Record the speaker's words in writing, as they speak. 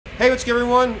Hey, what's good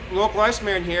everyone? Local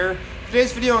Iceman here.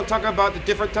 Today's video I'm talking about the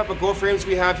different type of goal frames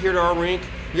we have here at our rink.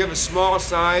 We have a small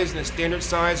size and a standard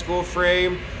size goal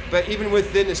frame, but even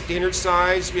within the standard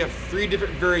size, we have 3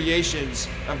 different variations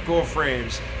of goal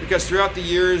frames because throughout the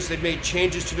years they've made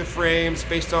changes to the frames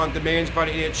based on demands by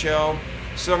the NHL.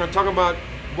 So I'm going to talk about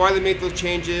why they make those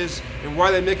changes and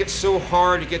why they make it so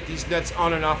hard to get these nets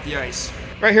on and off the ice.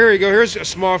 Right here you go. Here's a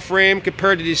small frame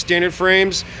compared to these standard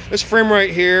frames. This frame right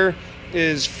here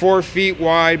is 4 feet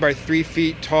wide by 3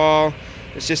 feet tall.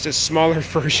 It's just a smaller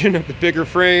version of the bigger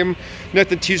frame.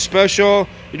 Nothing too special.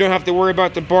 You don't have to worry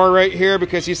about the bar right here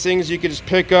because these things you can just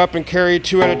pick up and carry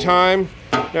 2 at a time.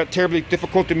 Not terribly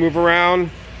difficult to move around.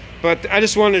 But I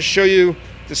just wanted to show you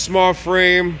the small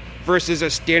frame versus a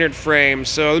standard frame.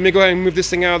 So let me go ahead and move this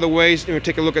thing out of the way and we'll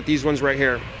take a look at these ones right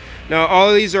here. Now all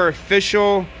of these are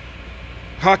official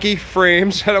hockey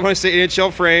frames. I don't want to say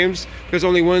NHL frames because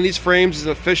only one of these frames is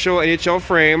an official NHL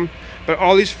frame, but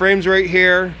all these frames right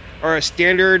here are a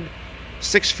standard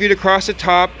 6 feet across the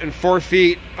top and 4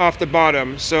 feet off the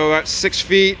bottom. So that's 6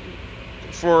 feet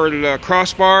for the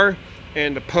crossbar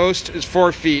and the post is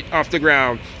 4 feet off the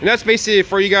ground. And that's basically,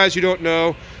 for you guys who don't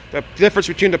know, the difference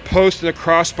between the post and the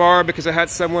crossbar, because I had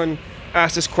someone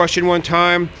ask this question one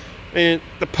time, and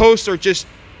the posts are just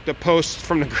the post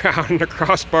from the ground and the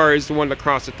crossbar is the one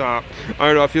across the top. I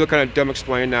don't know, I feel kind of dumb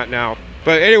explaining that now.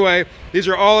 But anyway, these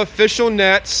are all official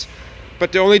nets,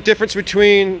 but the only difference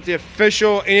between the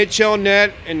official NHL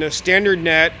net and the standard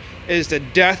net is the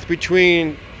depth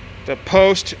between the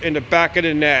post and the back of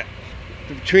the net.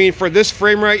 For this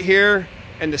frame right here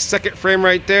and the second frame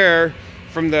right there,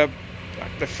 from the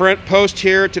front post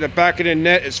here to the back of the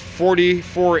net is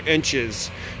 44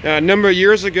 inches. Now, a number of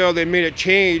years ago, they made a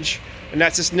change, and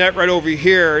that's this net right over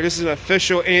here. This is an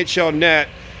official NHL net.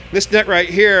 This net right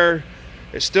here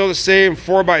is still the same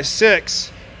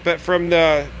 4x6, but from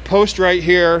the post right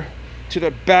here to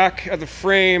the back of the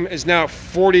frame is now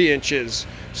 40 inches.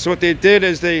 So what they did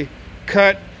is they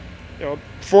cut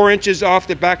 4 inches off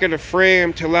the back of the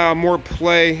frame to allow more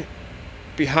play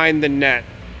behind the net.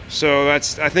 So I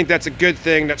think that's a good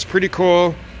thing. That's pretty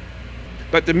cool.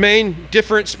 But the main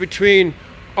difference between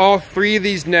all 3 of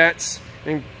these nets,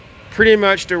 and pretty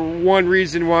much the one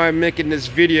reason why I'm making this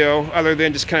video, other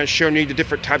than just kind of showing you the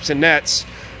different types of nets,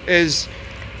 is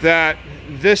that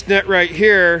this net right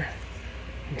here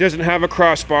doesn't have a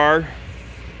crossbar,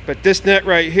 but this net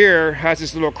right here has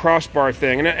this little crossbar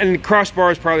thing. And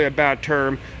crossbar is probably a bad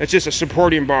term. It's just a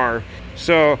supporting bar.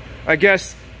 So I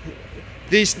guess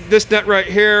this net right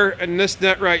here and this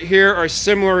net right here are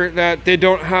similar, that they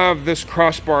don't have this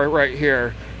crossbar right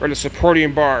here, or the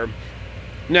supporting bar.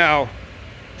 Now,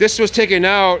 this was taken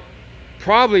out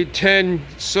probably 10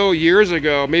 so years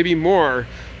ago, maybe more.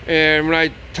 And when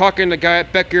I talking to the guy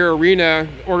at Becker Arena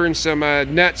ordering some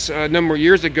nets a number of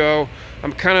years ago,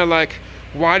 I'm kind of like,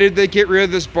 why did they get rid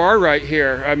of this bar right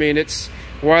here? I mean,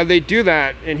 why did they do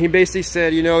that? And he basically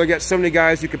said, you know, they got so many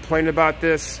guys who complain about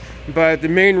this, but the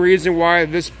main reason why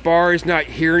this bar is not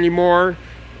here anymore,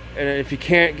 and if you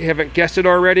haven't guessed it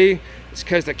already, it's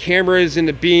because the camera is in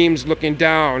the beams looking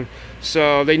down.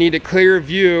 So they need a clear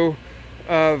view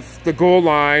of the goal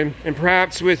line, and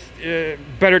perhaps with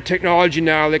better technology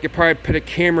now they could probably put a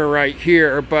camera right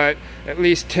here, but at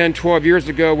least 10-12 years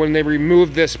ago when they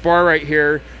removed this bar right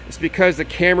here, it's because the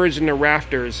camera's in the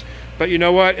rafters. But you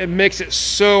know what, it makes it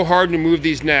so hard to move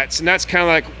these nets, and that's kind of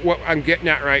like what I'm getting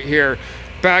at right here.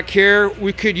 Back here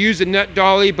we could use a net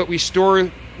dolly, but we store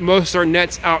most of our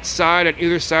nets outside on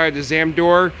either side of the ZAM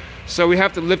door, so we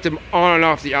have to lift them on and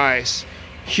off the ice.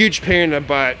 Huge pain in the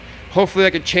butt. Hopefully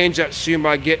I could change that soon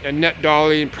by getting a net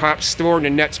dolly and perhaps storing the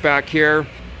nets back here.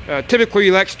 Typically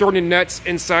you like storing the nets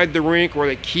inside the rink where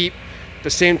they keep the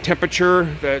same temperature.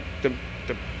 The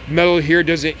metal here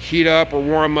doesn't heat up or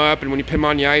warm up, and when you put them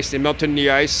on the ice they melt into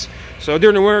the ice. So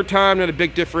during the winter time, not a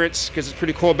big difference because it's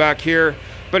pretty cold back here.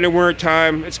 But in the winter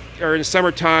time, or in the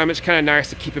summertime, it's kind of nice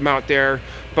to keep them out there.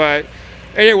 But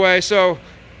anyway, so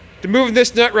to move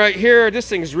this net right here, this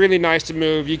thing is really nice to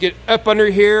move. You get up under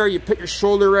here, you put your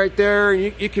shoulder right there,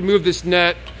 and you can move this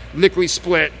net lickety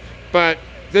split. But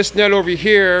this net over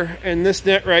here and this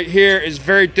net right here is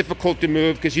very difficult to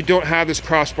move because you don't have this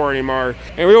crossbar anymore.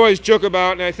 And we always joke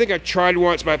about, and I think I tried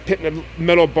once by putting a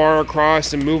metal bar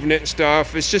across and moving it and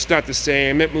stuff. It's just not the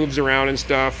same. It moves around and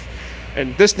stuff.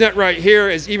 And this net right here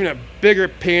is even a bigger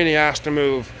pain in the ass to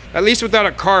move, at least without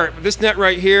a cart. But this net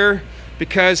right here,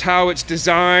 because how it's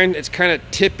designed, it's kind of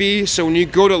tippy, so when you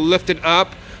go to lift it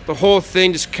up, the whole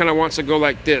thing just kind of wants to go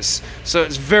like this. So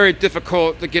it's very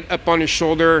difficult to get up on your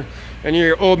shoulder. And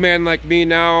you're an old man like me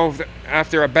now,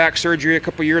 after a back surgery a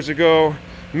couple years ago,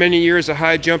 many years of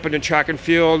high jumping and track and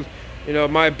field, you know,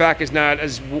 my back is not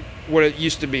as what it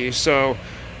used to be. So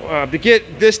to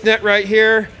get this net right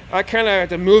here, I kind of have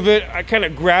to move it. I kind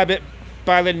of grab it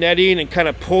by the netting and kind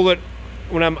of pull it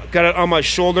when I'm got it on my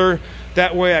shoulder.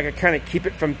 That way I can kind of keep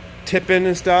it from tipping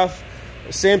and stuff.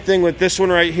 Same thing with this one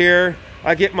right here.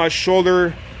 I get my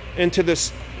shoulder into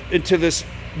this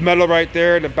metal right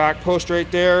there, the back post right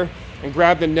there, and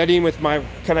grab the netting with my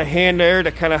kind of hand there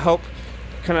to kind of help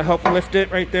lift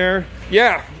it right there.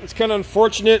 Yeah, it's kind of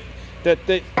unfortunate that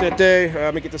they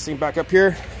let me get this thing back up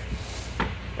here.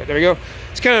 Right, there we go.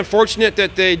 It's kind of unfortunate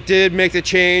that they did make the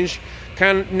change.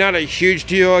 Kind of not a huge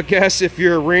deal, I guess, if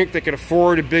you're a rink that can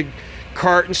afford a big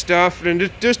cart and stuff.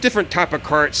 And there's different type of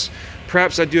carts.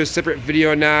 Perhaps I do a separate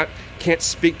video on that. Can't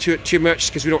speak to it too much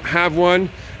because we don't have one.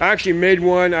 I actually made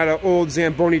one out of old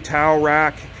Zamboni towel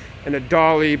rack and a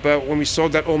dolly, but when we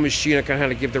sold that old machine, I kind of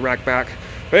had to give the rack back.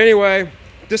 But anyway,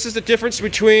 this is the difference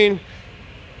between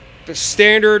the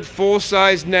standard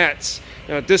full-size nets.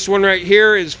 Now, this one right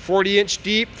here is 40-inch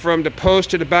deep from the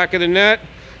post to the back of the net.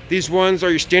 These ones are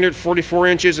your standard 44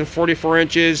 inches and 44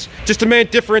 inches. Just the main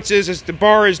difference is the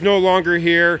bar is no longer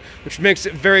here, which makes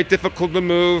it very difficult to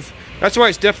move. That's why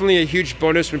it's definitely a huge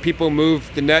bonus when people move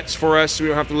the nets for us, so we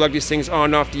don't have to lug these things on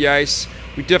and off the ice.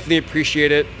 We definitely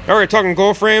appreciate it. All right, talking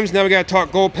goal frames, now we gotta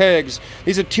talk goal pegs.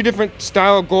 These are two different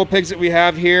style of goal pegs that we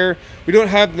have here. We don't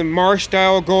have the Marsh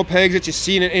style goal pegs that you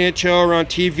see in an NHL or on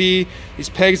TV. These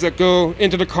pegs that go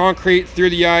into the concrete,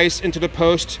 through the ice, into the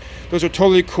post. Those are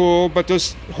totally cool, but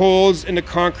those holes in the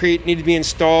concrete need to be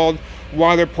installed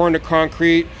while they're pouring the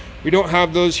concrete. We don't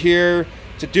have those here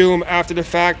to do them after the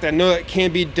fact. I know it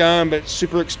can be done, but it's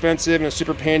super expensive and a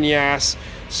super pain in the ass.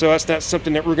 So that's not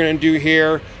something that we're gonna do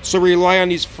here. So we rely on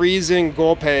these freeze-in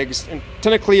goal pegs. And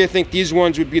technically, I think these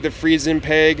ones would be the freeze-in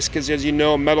pegs because, as you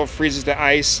know, metal freezes the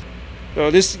ice. So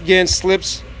this, again,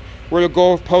 slips where the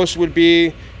goal post would be,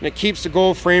 and it keeps the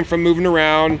goal frame from moving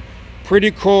around.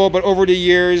 Pretty cool, but over the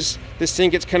years, this thing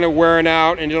gets kind of wearing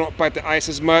out and you don't bite the ice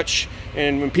as much.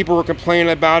 And when people were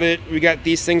complaining about it, we got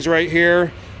these things right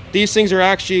here. These things are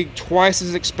actually twice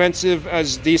as expensive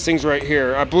as these things right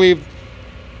here. I believe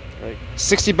like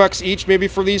 60 bucks each maybe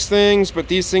for these things, but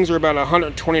these things are about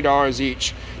 $120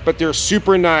 each. But they're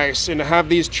super nice, and to have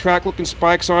these track looking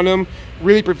spikes on them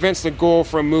really prevents the goal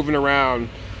from moving around.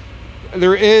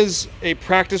 There is a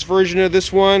practice version of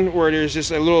this one where there's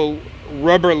just a little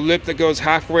rubber lip that goes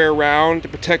halfway around to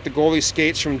protect the goalie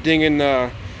skates from dinging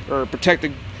or protect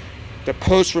the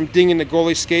post from dinging the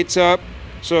goalie skates up.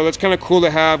 So that's kind of cool to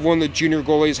have. One of the junior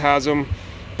goalies has them.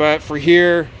 But for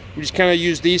here, we just kind of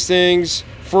use these things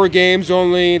for games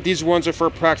only. These ones are for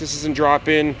practices and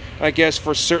drop-in. I guess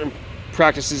for certain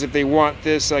practices, if they want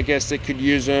this, I guess they could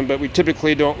use them. But we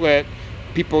typically don't let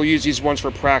people use these ones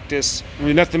for practice. I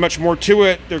mean, nothing much more to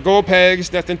it. They're goal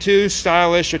pegs, nothing too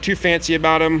stylish or too fancy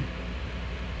about them.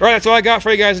 All right, that's all I got for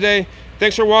you guys today.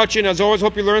 Thanks for watching. As always,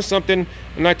 hope you learned something.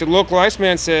 And like the local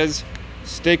Iceman says,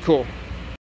 stay cool.